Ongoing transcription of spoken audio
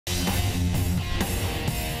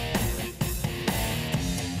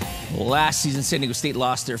Last season, San Diego State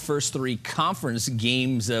lost their first 3 conference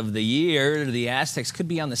games of the year. The Aztecs could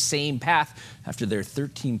be on the same path after their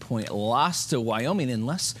 13-point loss to Wyoming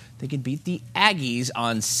unless they can beat the Aggies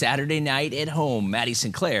on Saturday night at home. Maddie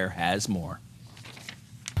Sinclair has more.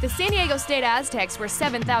 The San Diego State Aztecs were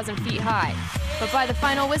 7,000 feet high, but by the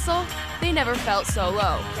final whistle, they never felt so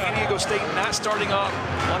low. San Diego State not starting off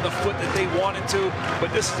on the foot that they wanted to,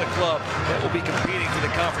 but this is a club that will be competing for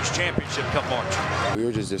the conference championship come March. We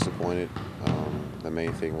were just disappointed. The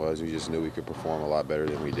main thing was we just knew we could perform a lot better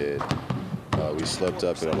than we did. We slipped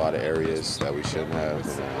up in a lot of areas that we shouldn't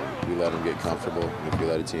have, and we let them get comfortable. And if we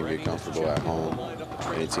let a team get comfortable at home,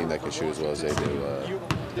 any team that can shoot as well as they do,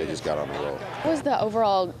 they just got on the roll. What was the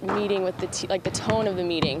overall meeting with the the tone of the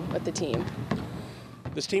meeting with the team?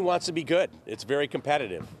 This team wants to be good. It's very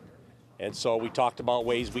competitive. And so we talked about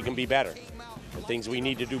ways we can be better and things we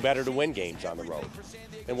need to do better to win games on the road.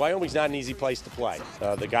 And Wyoming's not an easy place to play.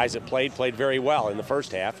 The guys that played very well in the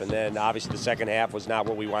first half, and then obviously the second half was not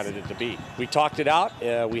what we wanted it to be. We talked it out.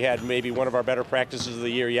 We had maybe one of our better practices of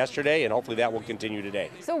the year yesterday, and hopefully that will continue today.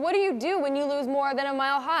 So what do you do when you lose more than a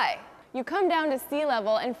mile high? You come down to sea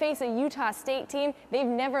level and face a Utah State team they've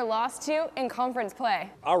never lost to in conference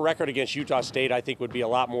play. Our record against Utah State, I think, would be a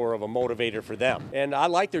lot more of a motivator for them. And I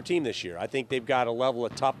like their team this year. I think they've got a level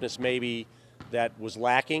of toughness maybe that was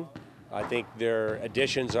lacking. I think their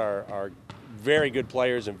additions are very good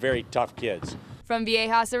players and very tough kids. From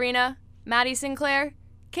Viejas Arena, Maddie Sinclair,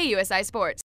 KUSI Sports.